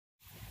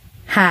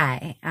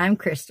Hi, I'm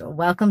Krystal.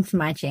 Welcome to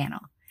my channel.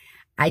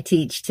 I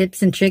teach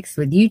tips and tricks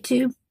with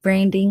YouTube,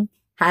 branding,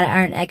 how to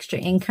earn extra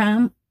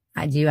income.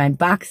 I do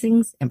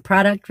unboxings and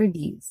product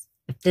reviews.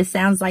 If this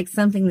sounds like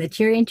something that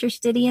you're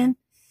interested in,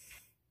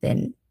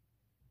 then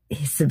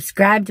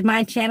subscribe to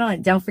my channel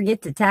and don't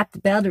forget to tap the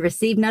bell to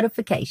receive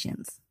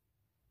notifications.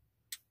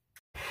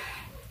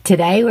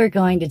 Today we're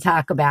going to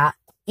talk about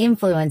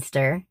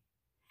Influenster,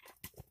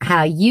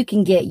 how you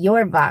can get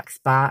your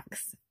VoxBox,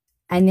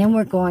 and then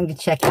we're going to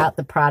check out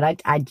the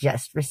product I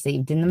just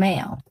received in the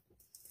mail.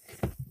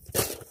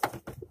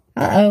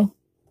 Uh-oh.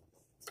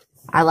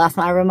 I lost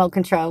my remote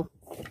control.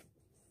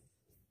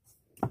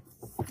 I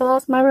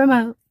lost my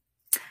remote.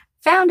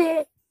 Found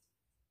it.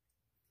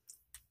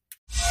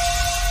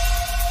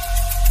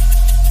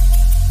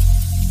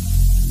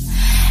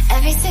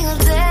 Every single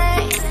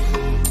day,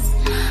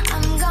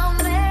 I'm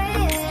gonna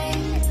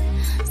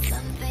make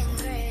something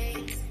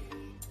great.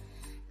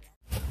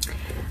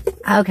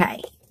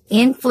 Okay.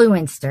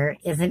 Influenster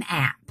is an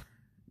app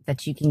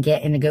that you can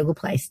get in the Google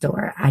Play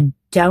Store. I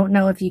don't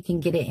know if you can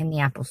get it in the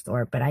Apple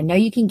Store, but I know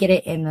you can get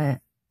it in the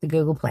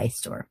Google Play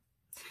Store.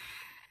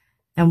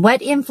 And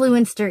what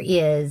Influencer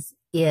is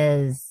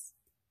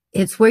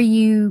it's where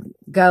you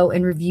go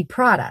and review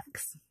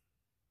products.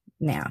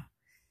 Now,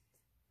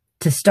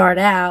 to start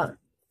out,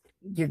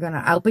 you're going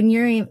to open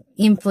your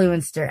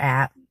Influencer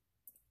app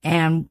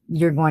and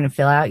you're going to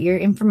fill out your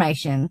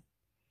information.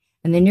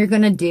 And then you're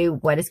going to do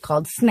what is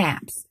called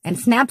snaps. And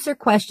snaps are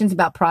questions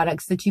about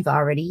products that you've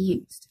already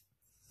used.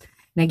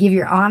 Now, give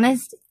your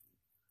honest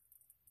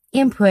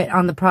input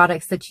on the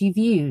products that you've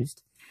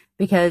used,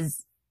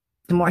 because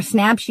the more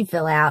snaps you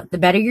fill out, the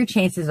better your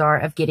chances are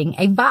of getting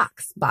a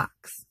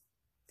VoxBox.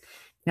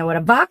 Now, what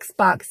a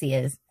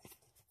VoxBox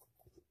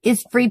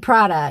is free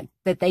product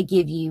that they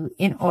give you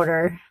in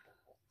order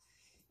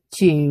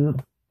to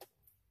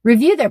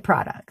review their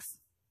products.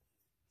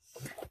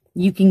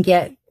 You can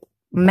get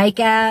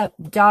makeup,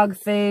 dog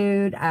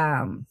food,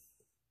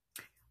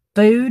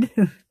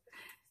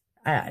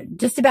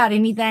 just about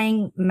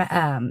anything,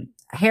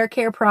 hair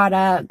care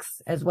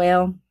products as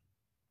well.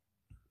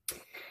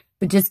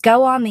 But just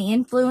go on the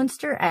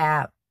Influencer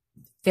app,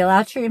 fill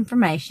out your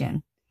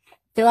information,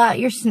 fill out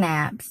your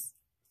snaps,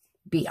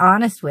 be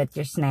honest with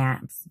your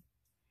snaps,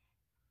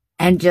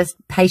 and just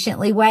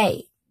patiently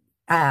wait.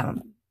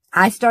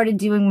 I started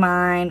doing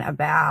mine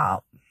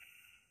about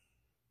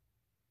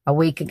a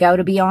week ago,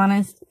 to be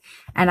honest,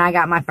 and I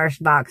got my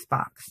first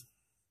VoxBox.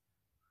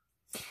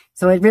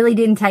 So it really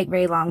didn't take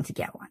very long to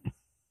get one.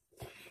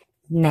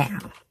 Now,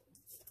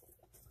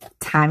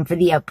 time for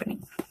the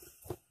opening.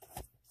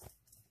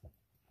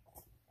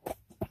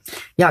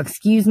 Y'all,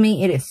 excuse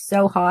me, it is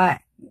so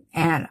hot,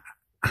 and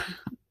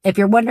if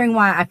you're wondering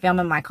why I film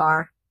in my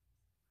car,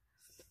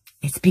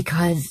 it's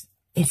because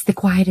it's the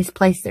quietest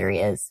place there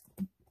is.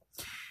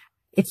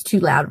 It's too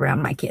loud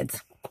around my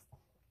kids.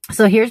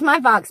 So here's my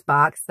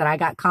VoxBox that I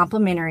got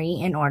complimentary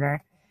in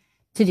order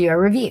to do a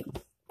review.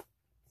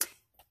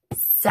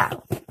 So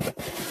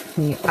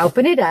when you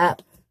open it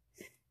up,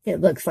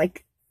 it looks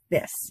like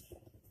this.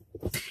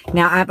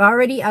 Now, I've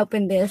already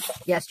opened this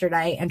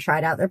yesterday and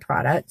tried out their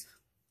product.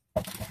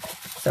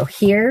 So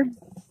here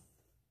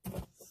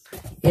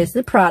is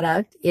the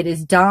product. It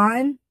is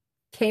Dawn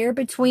Care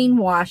Between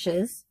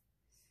Washes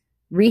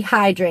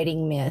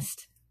Rehydrating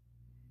Mist.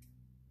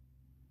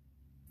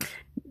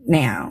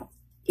 Now,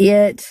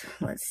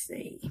 let's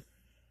see.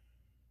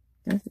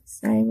 Does it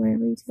say what it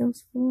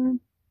retails for?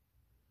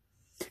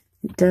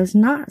 It does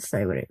not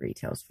say what it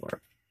retails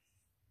for.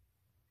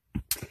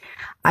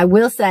 I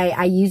will say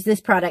I used this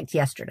product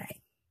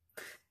yesterday,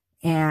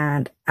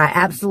 and I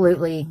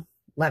absolutely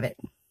love it.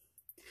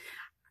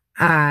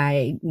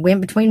 I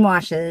went between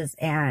washes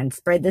and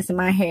sprayed this in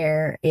my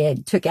hair.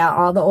 It took out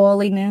all the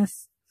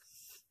oiliness.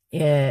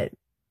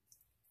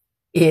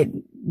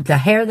 The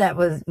hair that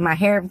was, my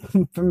hair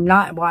from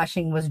not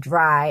washing was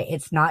dry.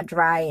 It's not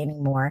dry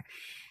anymore.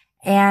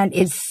 And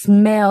it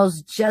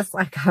smells just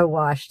like I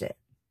washed it.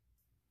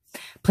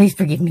 Please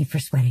forgive me for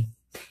sweating.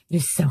 It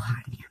is so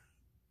hot in here.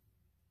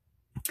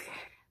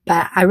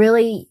 But I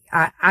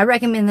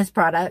recommend this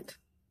product.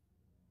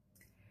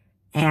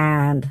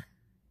 And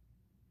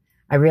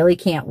I really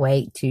can't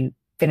wait to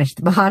finish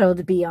the bottle,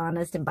 to be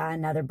honest, and buy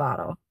another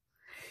bottle.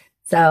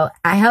 So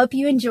I hope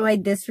you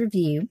enjoyed this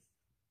review.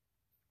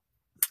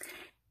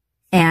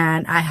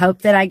 And I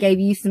hope that I gave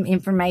you some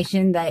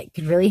information that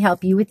could really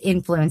help you with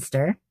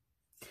Influencer.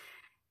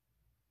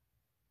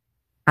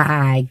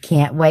 I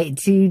can't wait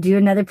to do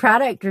another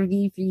product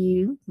review for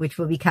you, which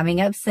will be coming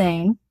up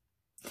soon.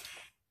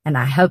 And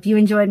I hope you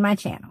enjoyed my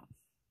channel.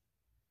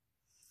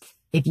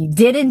 If you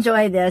did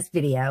enjoy this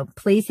video,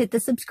 please hit the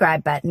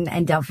subscribe button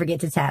and don't forget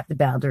to tap the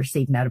bell to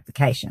receive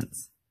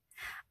notifications.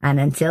 And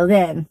until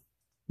then,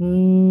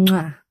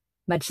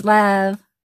 much love.